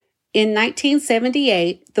In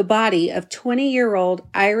 1978, the body of 20-year-old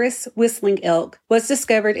Iris Whistling Elk was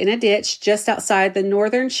discovered in a ditch just outside the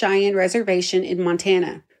Northern Cheyenne Reservation in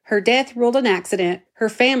Montana. Her death ruled an accident. Her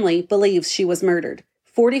family believes she was murdered.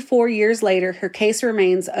 44 years later, her case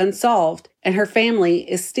remains unsolved, and her family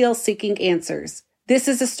is still seeking answers. This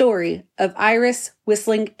is the story of Iris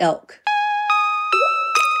Whistling Elk.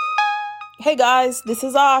 Hey guys, this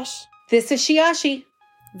is Ash. This is Shiashi.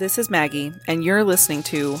 This is Maggie, and you're listening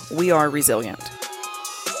to We Are Resilient.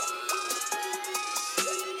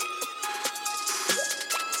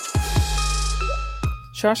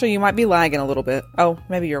 Shasha, you might be lagging a little bit. Oh,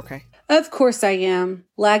 maybe you're okay. Of course I am.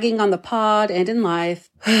 Lagging on the pod and in life.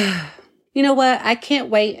 You know what? I can't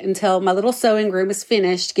wait until my little sewing room is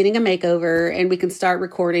finished getting a makeover and we can start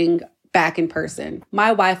recording back in person.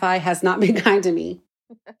 My Wi-Fi has not been kind to me.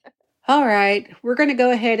 All right, we're going to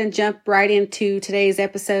go ahead and jump right into today's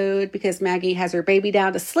episode because Maggie has her baby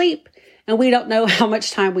down to sleep and we don't know how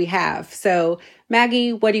much time we have. So,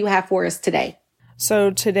 Maggie, what do you have for us today? So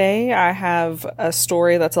today I have a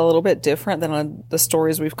story that's a little bit different than the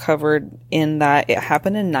stories we've covered in that it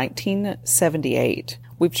happened in 1978.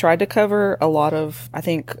 We've tried to cover a lot of,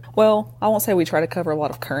 I won't say we try to cover a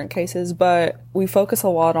lot of current cases, but we focus a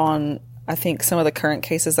lot on I think some of the current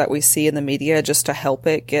cases that we see in the media just to help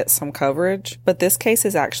it get some coverage. But this case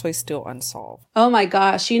is actually still unsolved. Oh my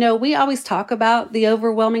gosh. You know, we always talk about the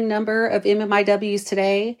overwhelming number of MMIWs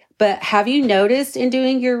today, but have you noticed in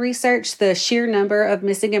doing your research the sheer number of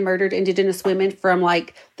missing and murdered Indigenous women from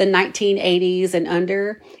like the 1980s and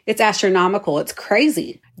under? It's astronomical. It's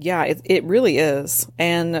crazy. Yeah, it really is.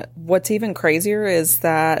 And what's even crazier is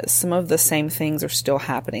that some of the same things are still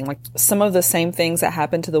happening. Like some of the same things that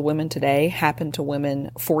happened to the women today happened to women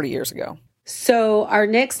 40 years ago. So our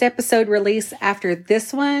next episode release after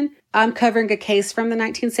this one, I'm covering a case from the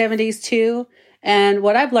 1970s too. And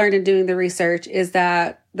what I've learned in doing the research is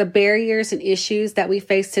that the barriers and issues that we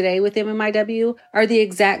face today with MMIW are the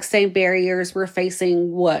exact same barriers we're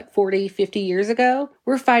facing, 40, 50 years ago?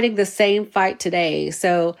 We're fighting the same fight today.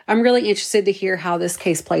 So I'm really interested to hear how this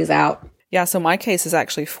case plays out. Yeah, so my case is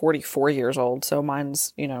actually 44 years old. So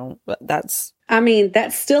mine's, that's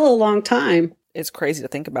still a long time. It's crazy to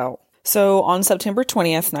think about. So on September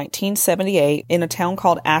 20th, 1978, in a town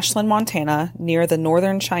called Ashland, Montana, near the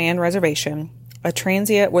Northern Cheyenne Reservation, a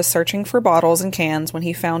transient was searching for bottles and cans when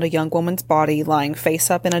he found a young woman's body lying face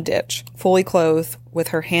up in a ditch, fully clothed, with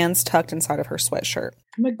her hands tucked inside of her sweatshirt.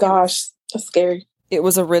 Oh my gosh, that's scary. It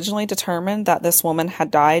was originally determined that this woman had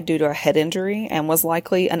died due to a head injury and was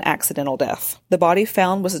likely an accidental death. The body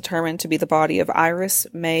found was determined to be the body of Iris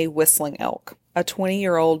May Whistling Elk, a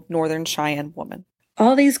 20-year-old Northern Cheyenne woman.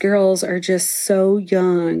 All these girls are just so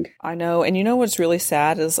young. I know. And you know what's really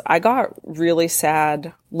sad is I got really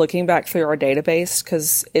sad looking back through our database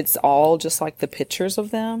because it's all just like the pictures of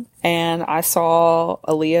them. And I saw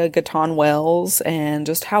Aaliyah Gatton Wells and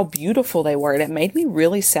just how beautiful they were. And it made me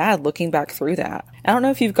really sad looking back through that. I don't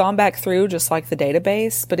know if you've gone back through just like the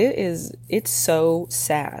database, but it's so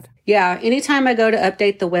sad. Yeah, anytime I go to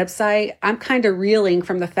update the website, I'm kind of reeling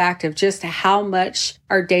from the fact of just how much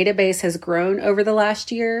our database has grown over the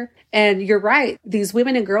last year. And you're right, these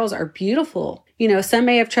women and girls are beautiful. You know, some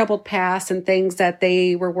may have troubled past and things that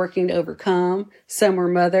they were working to overcome. Some were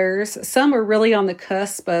mothers. Some were really on the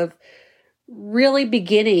cusp of really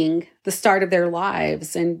beginning the start of their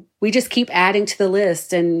lives. And we just keep adding to the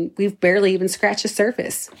list and we've barely even scratched the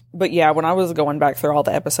surface. But yeah, when I was going back through all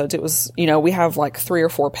the episodes, it was, we have like 3 or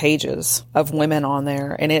 4 pages of women on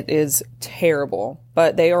there and it is terrible,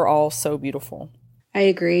 but they are all so beautiful. I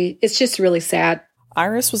agree. It's just really sad.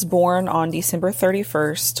 Iris was born on December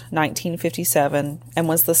 31st, 1957, and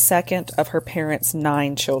was the second of her parents'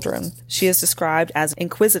 9 children. She is described as an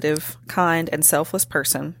inquisitive, kind, and selfless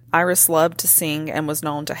person. Iris loved to sing and was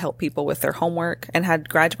known to help people with their homework and had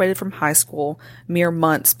graduated from high school mere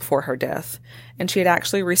months before her death. And she had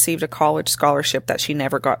actually received a college scholarship that she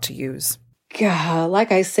never got to use. God,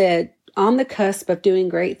 like I said, on the cusp of doing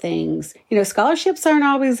great things. Scholarships aren't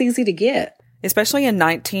always easy to get. Especially in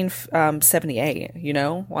 1978,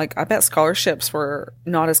 Like, I bet scholarships were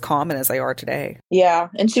not as common as they are today. Yeah.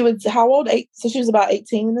 And she was, how old? So she was about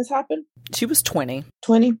 18 when this happened? She was 20.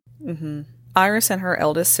 20? Mm-hmm. Iris and her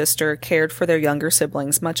eldest sister cared for their younger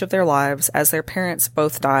siblings much of their lives as their parents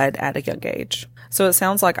both died at a young age. So it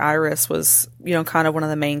sounds like Iris was, kind of one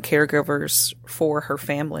of the main caregivers for her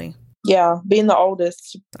family. Yeah, being the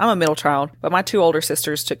oldest. I'm a middle child, but my 2 older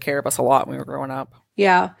sisters took care of us a lot when we were growing up.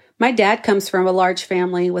 Yeah. My dad comes from a large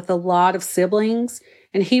family with a lot of siblings,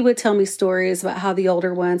 and he would tell me stories about how the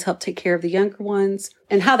older ones helped take care of the younger ones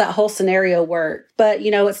and how that whole scenario worked. But,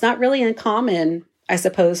 it's not really uncommon, I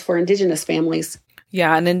suppose, for Indigenous families.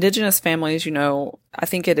 Yeah, and Indigenous families, I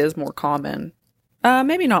think it is more common.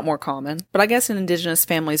 Maybe not more common, but I guess in Indigenous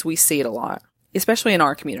families, we see it a lot, especially in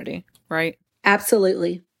our community, right?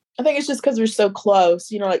 Absolutely. I think it's just because we're so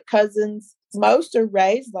close, like cousins. Most are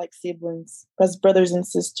raised like siblings, as brothers and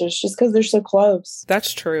sisters, just because they're so close.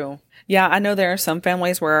 That's true. Yeah, I know there are some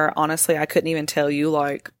families where, honestly, I couldn't even tell you,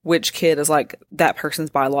 which kid is, that person's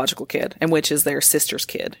biological kid and which is their sister's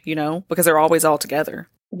kid, because they're always all together.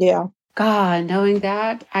 Yeah. God, knowing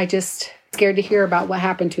that, I just scared to hear about what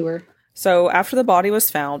happened to her. So after the body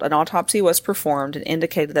was found, an autopsy was performed and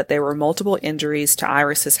indicated that there were multiple injuries to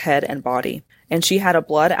Iris's head and body, and she had a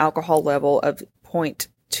blood alcohol level of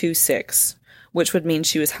 0.26, which would mean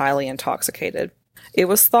she was highly intoxicated. It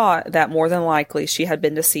was thought that more than likely she had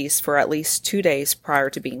been deceased for at least 2 days prior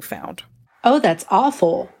to being found. Oh, that's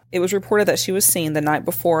awful. It was reported that she was seen the night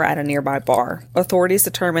before at a nearby bar. Authorities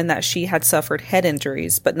determined that she had suffered head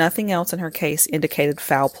injuries, but nothing else in her case indicated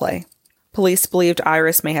foul play. Police believed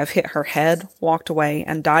Iris may have hit her head, walked away,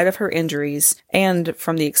 and died of her injuries and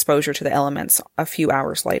from the exposure to the elements a few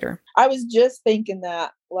hours later. I was just thinking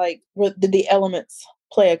that, did the elements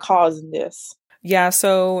play a cause in this? Yeah,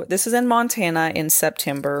 so this is in Montana in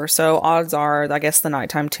September, so odds are, I guess the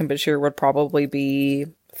nighttime temperature would probably be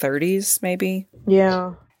 30s, maybe?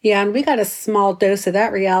 Yeah. Yeah, and we got a small dose of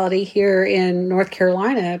that reality here in North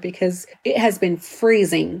Carolina because it has been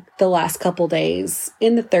freezing the last couple days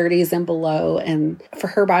in the 30s and below. And for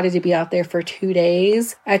her body to be out there for 2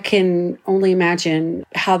 days, I can only imagine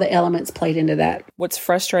how the elements played into that. What's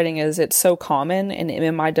frustrating is it's so common in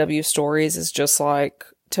MMIW stories is just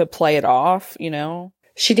to play it off,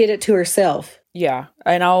 She did it to herself. Yeah,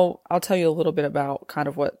 and I'll tell you a little bit about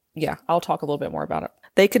I'll talk a little bit more about it.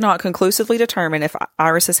 They could not conclusively determine if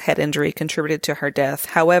Iris's head injury contributed to her death.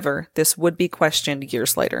 However, this would be questioned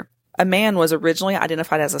years later. A man was originally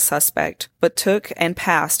identified as a suspect, but took and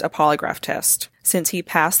passed a polygraph test. Since he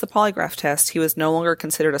passed the polygraph test, he was no longer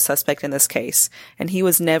considered a suspect in this case, and he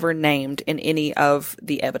was never named in any of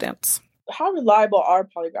the evidence. How reliable are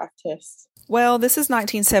polygraph tests? Well, this is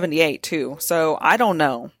 1978 too, so I don't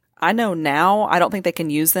know. I know now I don't think they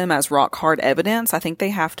can use them as rock hard evidence. I think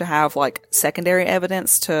they have to have secondary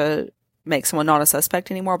evidence to make someone not a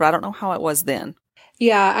suspect anymore, but I don't know how it was then.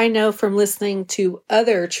 Yeah, I know from listening to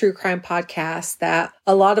other true crime podcasts that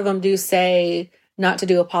a lot of them do say not to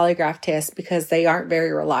do a polygraph test because they aren't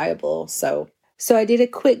very reliable. So I did a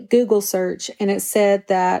quick Google search and it said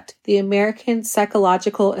that the American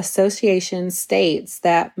Psychological Association states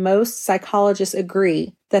that most psychologists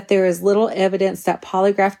agree that there is little evidence that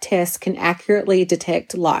polygraph tests can accurately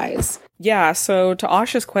detect lies. Yeah, so to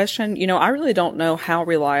Asha's question, I really don't know how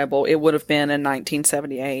reliable it would have been in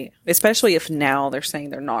 1978, especially if now they're saying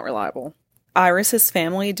they're not reliable. Iris's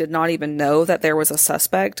family did not even know that there was a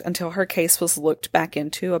suspect until her case was looked back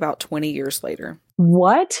into about 20 years later.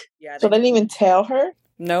 What? Yeah, So they didn't even tell her?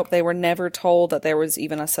 Nope, they were never told that there was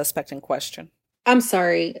even a suspect in question. I'm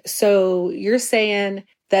sorry. So you're saying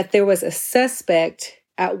that there was a suspect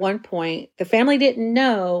at one point. The family didn't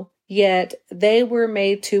know, yet they were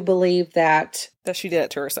made to believe that she did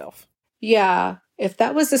it to herself. Yeah. If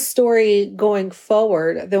that was the story going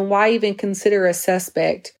forward, then why even consider a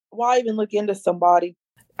suspect? Why even look into somebody?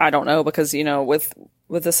 I don't know, because, with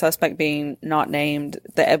the suspect being not named,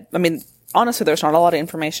 honestly, there's not a lot of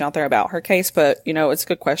information out there about her case, but, it's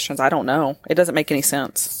good questions. I don't know. It doesn't make any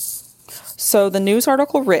sense. So the news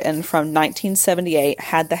article written from 1978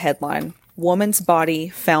 had the headline, "Woman's Body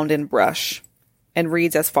Found in Brush," and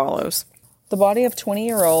reads as follows. The body of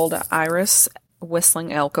 20-year-old Iris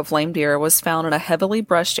Whistling Elk of Lame Deer was found in a heavily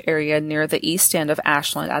brushed area near the east end of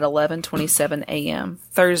Ashland at 11:27 a.m.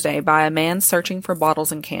 Thursday by a man searching for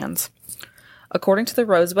bottles and cans. According to the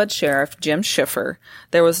Rosebud Sheriff, Jim Schiffer,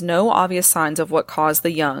 there was no obvious signs of what caused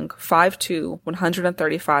the young, 5'2",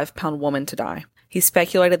 135-pound woman to die. He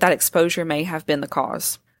speculated that exposure may have been the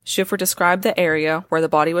cause. Schiffer described the area where the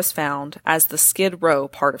body was found as the Skid Row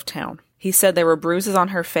part of town. He said there were bruises on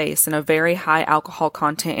her face and a very high alcohol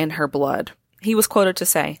content in her blood. He was quoted to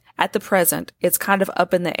say, "At the present, it's kind of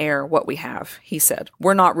up in the air what we have," he said.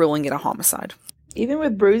 "We're not ruling it a homicide." Even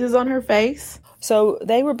with bruises on her face? So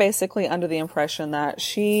they were basically under the impression that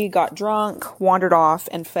she got drunk, wandered off,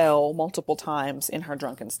 and fell multiple times in her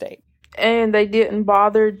drunken state. And they didn't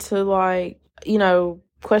bother to,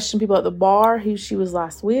 question people at the bar who she was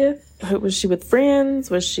last with? Was she with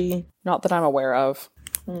friends? Was she... Not that I'm aware of.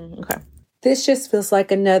 Okay. This just feels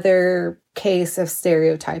like another case of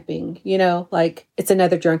stereotyping, like it's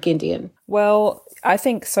another drunk Indian. Well, I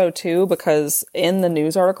think so too, because in the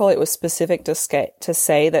news article, it was specific to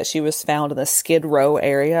say that she was found in the Skid Row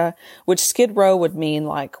area, which Skid Row would mean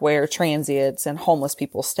like where transients and homeless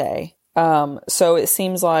people stay. So it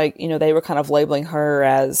seems like, they were kind of labeling her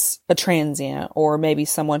as a transient or maybe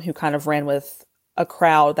someone who kind of ran with a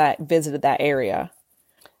crowd that visited that area.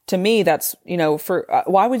 To me, that's,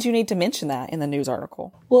 why would you need to mention that in the news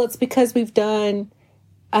article? Well, it's because we've done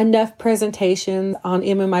enough presentations on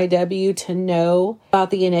MMIW to know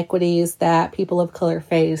about the inequities that people of color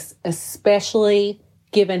face, especially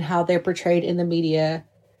given how they're portrayed in the media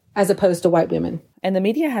as opposed to white women. And the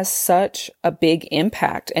media has such a big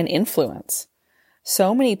impact and influence.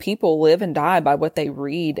 So many people live and die by what they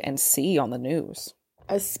read and see on the news.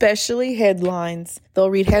 Especially headlines. They'll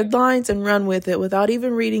read headlines and run with it without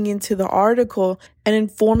even reading into the article and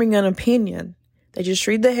informing an opinion. They just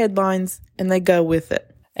read the headlines and they go with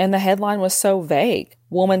it. And the headline was so vague.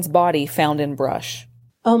 Woman's body found in brush.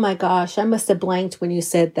 Oh my gosh, I must have blanked when you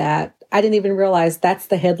said that. I didn't even realize that's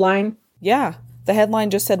the headline. Yeah, the headline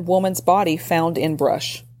just said woman's body found in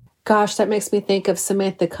brush. Gosh, that makes me think of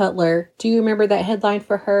Samantha Cutler. Do you remember that headline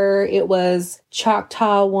for her? It was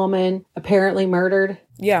Choctaw woman apparently murdered.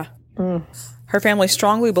 Yeah. Her family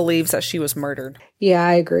strongly believes that she was murdered. Yeah,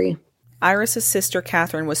 I agree. Iris's sister,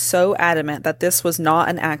 Catherine, was so adamant that this was not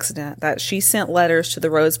an accident that she sent letters to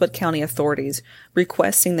the Rosebud County authorities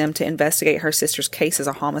requesting them to investigate her sister's case as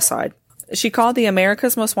a homicide. She called the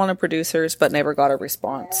America's Most Wanted producers, but never got a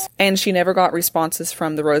response. And she never got responses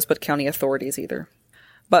from the Rosebud County authorities either.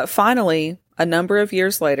 But finally, a number of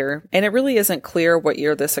years later, and it really isn't clear what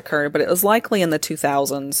year this occurred, but it was likely in the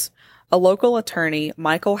 2000s, a local attorney,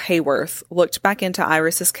 Michael Hayworth, looked back into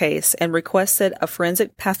Iris's case and requested a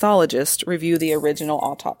forensic pathologist review the original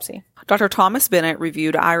autopsy. Dr. Thomas Bennett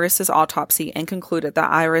reviewed Iris's autopsy and concluded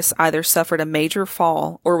that Iris either suffered a major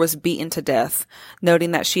fall or was beaten to death,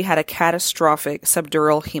 noting that she had a catastrophic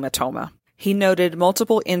subdural hematoma. He noted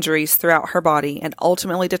multiple injuries throughout her body and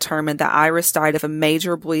ultimately determined that Iris died of a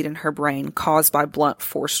major bleed in her brain caused by blunt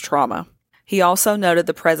force trauma. He also noted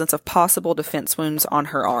the presence of possible defense wounds on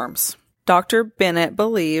her arms. Dr. Bennett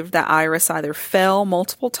believed that Iris either fell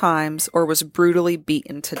multiple times or was brutally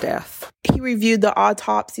beaten to death. He reviewed the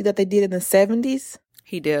autopsy that they did in the 70s.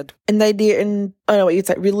 He did. And they did, and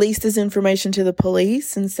release this information to the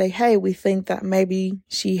police and say, hey, we think that maybe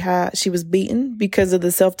she was beaten because of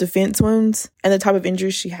the self-defense wounds and the type of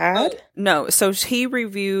injuries she had. No, so he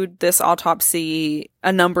reviewed this autopsy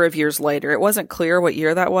a number of years later. It wasn't clear what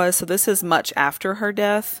year that was, so this is much after her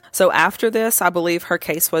death. So after this, I believe her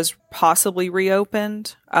case was possibly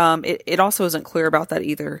reopened. It also isn't clear about that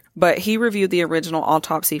either. But he reviewed the original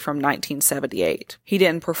autopsy from 1978. He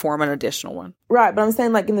didn't perform an additional one. Right, but I'm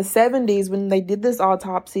saying like in the 70s when they did this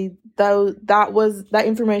autopsy, though that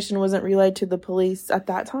information wasn't relayed to the police at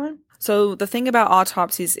that time? So the thing about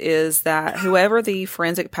autopsies is that whoever the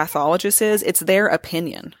forensic pathologist is, it's their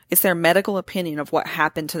opinion. It's their medical opinion of what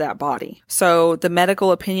happened to that body. So the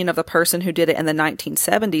medical opinion of the person who did it in the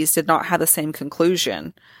 1970s did not have the same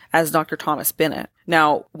conclusion as Dr. Thomas Bennett.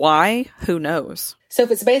 Now, why? Who knows? So if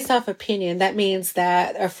it's based off opinion, that means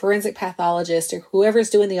that a forensic pathologist or whoever's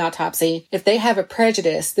doing the autopsy, if they have a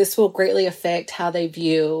prejudice, this will greatly affect how they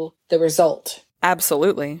view the result.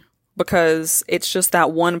 Absolutely. Because it's just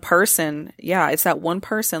that one person. Yeah, it's that one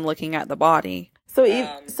person looking at the body.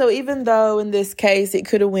 So even though in this case it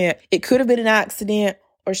could have been an accident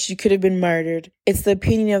or she could have been murdered, it's the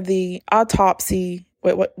opinion of the autopsy.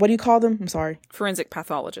 Wait, what do you call them? I'm sorry. Forensic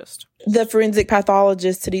pathologist. The forensic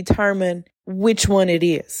pathologist to determine which one it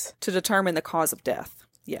is. To determine the cause of death.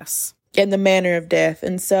 Yes. And the manner of death.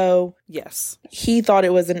 And so yes, he thought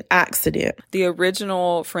it was an accident. The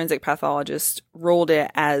original forensic pathologist ruled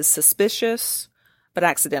it as suspicious, but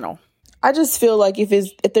accidental. I just feel like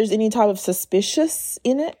if there's any type of suspicious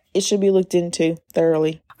in it, it should be looked into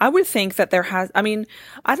thoroughly. I would think that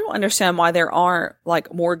I don't understand why there aren't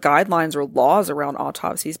like more guidelines or laws around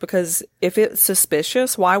autopsies, because if it's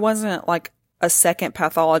suspicious, why wasn't like a second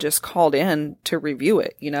pathologist called in to review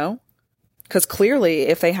it, Because clearly,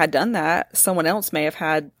 if they had done that, someone else may have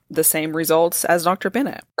had the same results as Dr.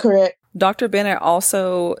 Bennett. Correct. Dr. Bennett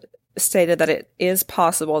also stated that it is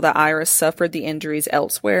possible that Iris suffered the injuries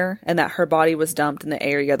elsewhere and that her body was dumped in the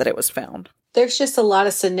area that it was found. There's just a lot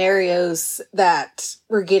of scenarios that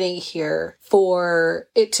we're getting here for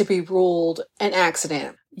it to be ruled an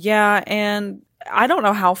accident. Yeah, and I don't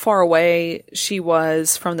know how far away she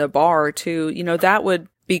was from the bar, too. That would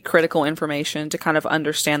be critical information to kind of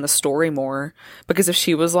understand the story more. Because if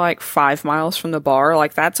she was like 5 miles from the bar,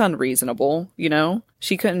 like that's unreasonable, you know?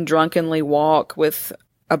 She couldn't drunkenly walk with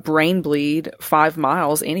a brain bleed 5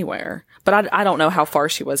 miles anywhere. But I don't know how far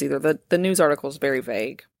she was either. The news article is very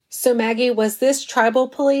vague. So Maggie, was this tribal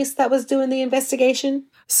police that was doing the investigation?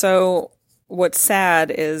 So what's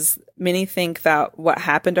sad is many think that what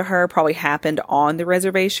happened to her probably happened on the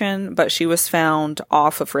reservation, but she was found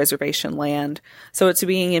off of reservation land. So it's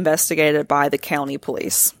being investigated by the county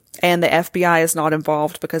police. And the FBI is not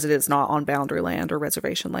involved because it is not on boundary land or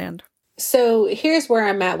reservation land. So here's where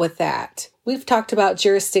I'm at with that. We've talked about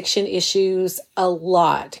jurisdiction issues a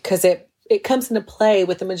lot because it comes into play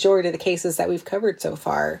with the majority of the cases that we've covered so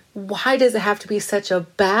far. Why does it have to be such a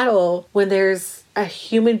battle when there's a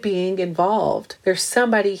human being involved? There's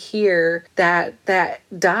somebody here that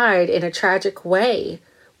died in a tragic way.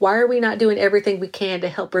 Why are we not doing everything we can to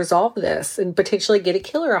help resolve this and potentially get a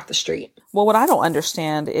killer off the street? Well, what I don't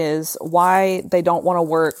understand is why they don't want to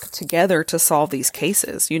work together to solve these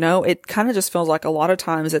cases. You know, it kind of just feels like a lot of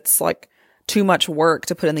times it's like too much work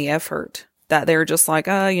to put in the effort. That they're just like,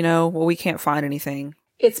 we can't find anything.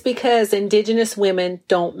 It's because Indigenous women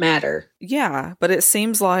don't matter. Yeah, but it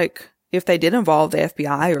seems like if they did involve the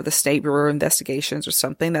FBI or the State Bureau of Investigations or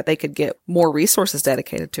something, that they could get more resources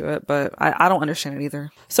dedicated to it. But I don't understand it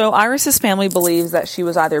either. So Iris's family believes that she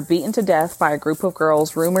was either beaten to death by a group of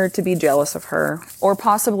girls rumored to be jealous of her, or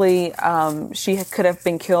possibly she could have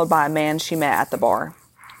been killed by a man she met at the bar.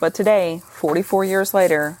 But today, 44 years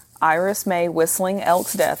later, Iris Mae Whistling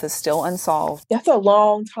Elk's death is still unsolved. That's a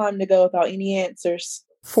long time to go without any answers.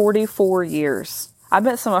 44 years. I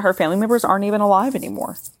bet some of her family members aren't even alive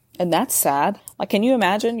anymore. And that's sad. Like, can you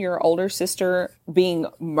imagine your older sister being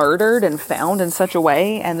murdered and found in such a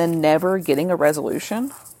way and then never getting a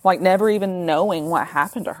resolution? Like, never even knowing what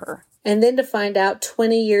happened to her. And then to find out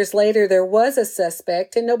 20 years later there was a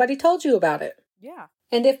suspect and nobody told you about it. Yeah.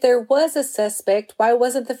 And if there was a suspect, why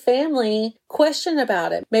wasn't the family questioned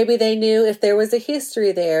about it? Maybe they knew if there was a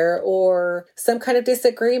history there or some kind of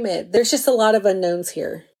disagreement. There's just a lot of unknowns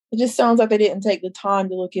here. It just sounds like they didn't take the time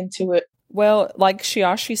to look into it. Well, like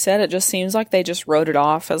Shiashi said, it just seems like they just wrote it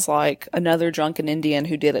off as like another drunken Indian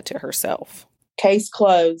who did it to herself. Case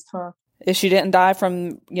closed, huh? If she didn't die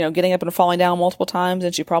from, getting up and falling down multiple times,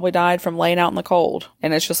 then she probably died from laying out in the cold.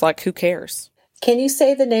 And it's just like, who cares? Can you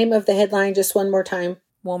say the name of the headline just one more time?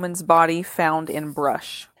 Woman's body found in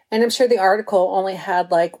brush. And I'm sure the article only had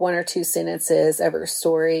like 1 or 2 sentences of her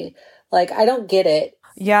story. Like, I don't get it.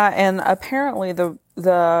 Yeah, and apparently the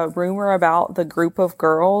rumor about the group of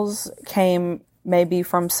girls came maybe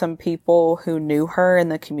from some people who knew her in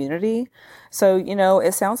the community. So,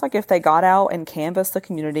 it sounds like if they got out and canvassed the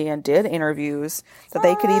community and did interviews, that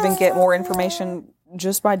they could even get more information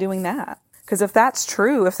just by doing that. Because if that's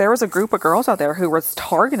true, if there was a group of girls out there who was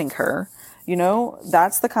targeting her,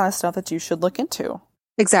 that's the kind of stuff that you should look into.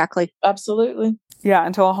 Exactly. Absolutely. Yeah,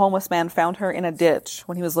 until a homeless man found her in a ditch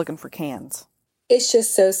when he was looking for cans. It's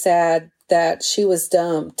just so sad that she was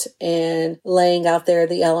dumped and laying out there in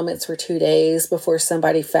the elements for 2 days before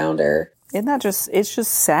somebody found her. Isn't that it's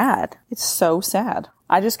just sad. It's so sad.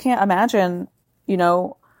 I just can't imagine,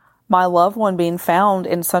 my loved one being found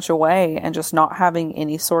in such a way and just not having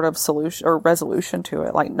any sort of solution or resolution to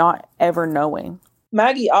it, like not ever knowing.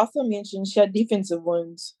 Maggie also mentioned she had defensive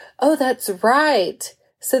wounds. Oh, that's right.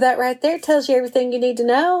 So that right there tells you everything you need to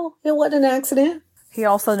know. It wasn't an accident. He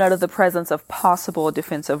also noted the presence of possible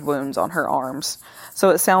defensive wounds on her arms.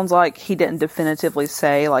 So it sounds like he didn't definitively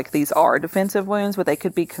say, like, these are defensive wounds, but they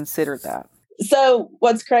could be considered that. So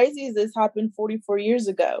what's crazy is this happened 44 years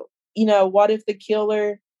ago. What if the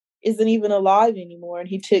killer isn't even alive anymore and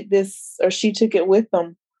he took this or she took it with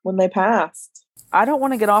them when they passed? I don't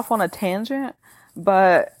want to get off on a tangent,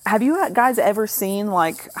 but have you guys ever seen,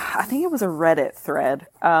 like, I think it was a Reddit thread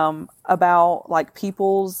about, like,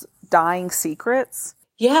 people's dying secrets?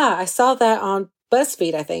 Yeah, I saw that on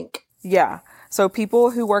BuzzFeed, I think. Yeah. So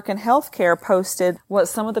people who work in healthcare posted what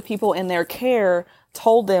some of the people in their care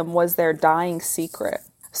told them was their dying secret.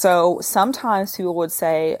 So sometimes people would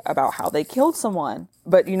say about how they killed someone,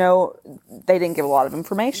 but, they didn't give a lot of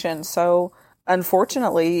information. So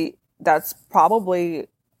unfortunately, that's probably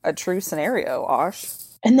a true scenario, Osh.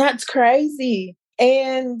 And that's crazy.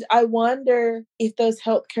 And I wonder if those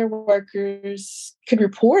healthcare workers could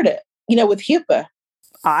report it, with HIPAA.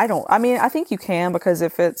 I think you can, because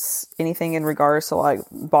if it's anything in regards to like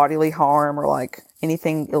bodily harm or like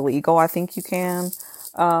anything illegal, I think you can.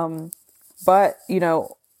 But,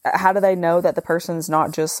 how do they know that the person's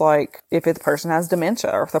not just like, if the person has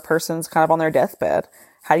dementia or if the person's kind of on their deathbed?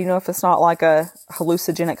 How do you know if it's not like a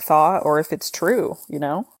hallucinogenic thought or if it's true, you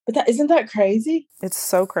know? But isn't that crazy? It's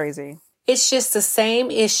so crazy. It's just the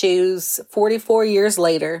same issues 44 years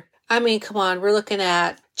later. I mean, come on, we're looking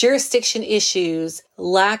at jurisdiction issues,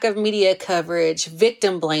 lack of media coverage,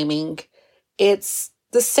 victim blaming. It's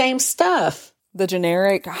the same stuff. The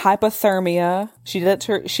generic hypothermia. She did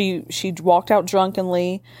it she walked out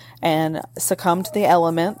drunkenly and succumbed to the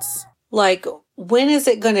elements. Like, when is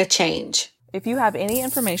it going to change? If you have any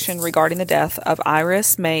information regarding the death of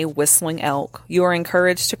Iris Mae Whistling Elk, you are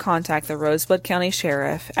encouraged to contact the Rosebud County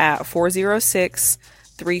Sheriff at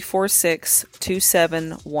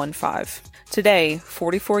 406-346-2715. Today,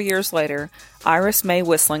 44 years later, Iris Mae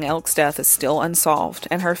Whistling Elk's death is still unsolved,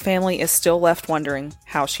 and her family is still left wondering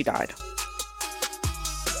how she died.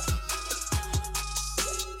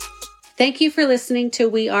 Thank you for listening to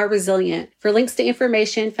We Are Resilient. For links to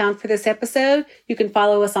information found for this episode, you can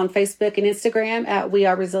follow us on Facebook and Instagram at We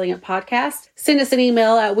Are Resilient Podcast. Send us an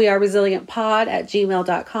email at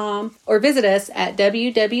weareresilientpod@gmail.com or visit us at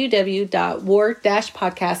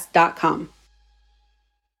www.war-podcast.com.